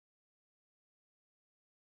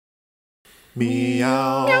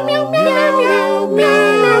Meow, meow, meow, meow,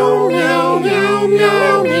 meow, meow,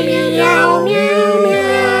 meow, meow, meow,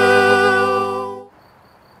 meow.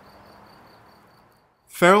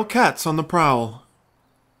 Feral cats on the prowl.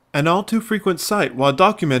 An all too frequent sight while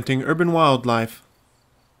documenting urban wildlife.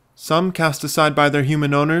 Some cast aside by their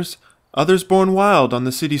human owners, others born wild on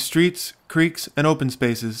the city streets, creeks, and open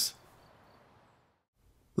spaces.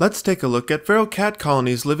 Let's take a look at feral cat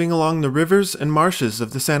colonies living along the rivers and marshes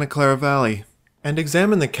of the Santa Clara Valley, and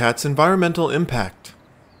examine the cat's environmental impact.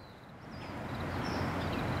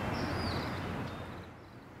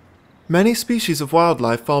 Many species of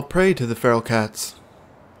wildlife fall prey to the feral cats.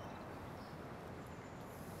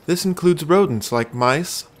 This includes rodents like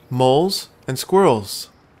mice, moles, and squirrels,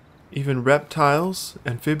 even reptiles,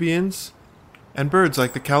 amphibians, and birds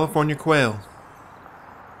like the California quail.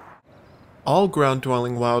 All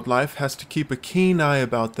ground-dwelling wildlife has to keep a keen eye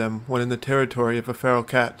about them when in the territory of a feral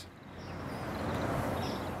cat.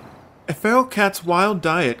 A feral cat's wild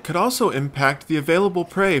diet could also impact the available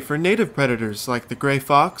prey for native predators like the gray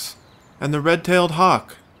fox and the red-tailed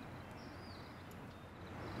hawk.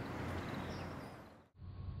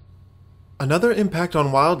 Another impact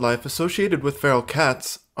on wildlife associated with feral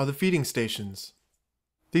cats are the feeding stations.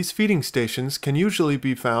 These feeding stations can usually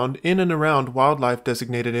be found in and around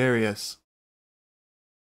wildlife-designated areas.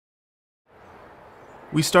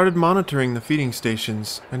 We started monitoring the feeding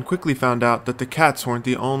stations and quickly found out that the cats weren't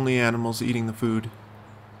the only animals eating the food.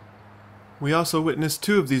 We also witnessed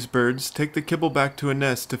 2 of these birds take the kibble back to a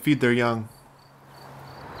nest to feed their young.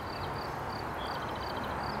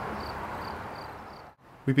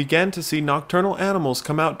 We began to see nocturnal animals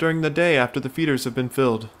come out during the day after the feeders have been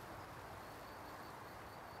filled.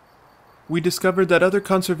 We discovered that other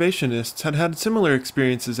conservationists had had similar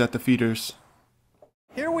experiences at the feeders.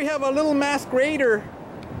 Here we have a little masked raider.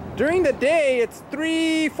 During the day it's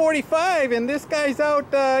 3:45 and this guy's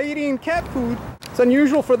out eating cat food. It's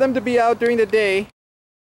unusual for them to be out during the day.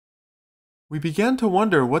 We began to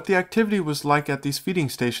wonder what the activity was like at these feeding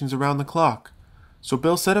stations around the clock, so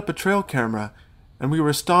Bill set up a trail camera and we were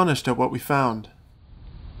astonished at what we found.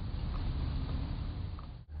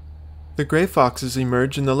 The gray foxes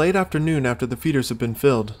emerge in the late afternoon after the feeders have been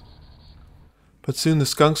filled. But soon the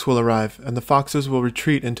skunks will arrive and the foxes will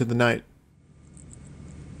retreat into the night.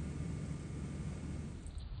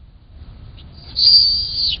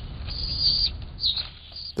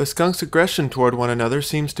 The skunks' aggression toward one another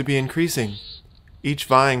seems to be increasing, each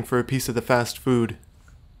vying for a piece of the fast food.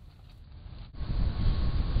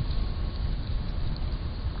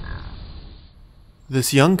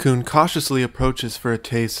 This young coon cautiously approaches for a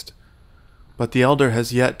taste, but the elder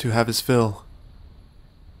has yet to have his fill.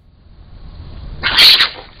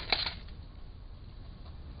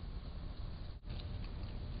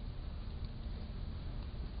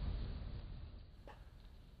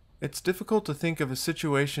 It's difficult to think of a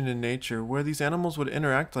situation in nature where these animals would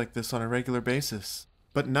interact like this on a regular basis.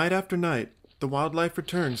 But night after night, the wildlife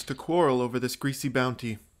returns to quarrel over this greasy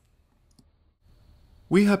bounty.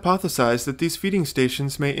 We hypothesize that these feeding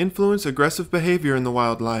stations may influence aggressive behavior in the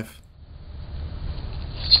wildlife.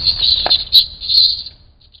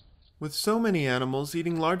 With so many animals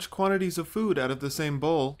eating large quantities of food out of the same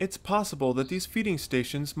bowl, it's possible that these feeding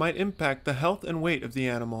stations might impact the health and weight of the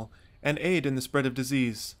animal and aid in the spread of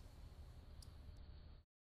disease.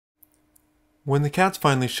 When the cats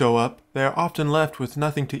finally show up, they are often left with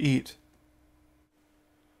nothing to eat.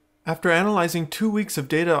 After analyzing 2 weeks of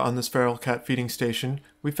data on this feral cat feeding station,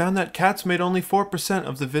 we found that cats made only 4%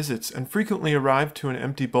 of the visits and frequently arrived to an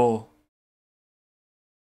empty bowl.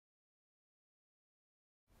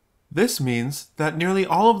 This means that nearly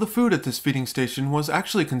all of the food at this feeding station was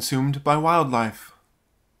actually consumed by wildlife.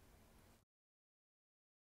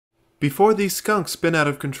 Before these skunks spin out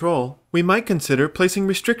of control, we might consider placing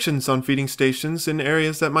restrictions on feeding stations in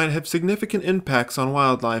areas that might have significant impacts on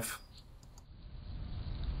wildlife.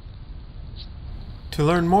 To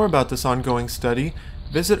learn more about this ongoing study,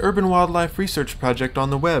 visit Urban Wildlife Research Project on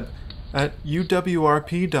the web at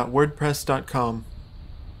uwrp.wordpress.com.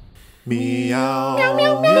 Meow,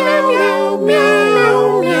 meow, meow, meow,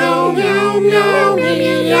 meow, meow, meow, meow, meow.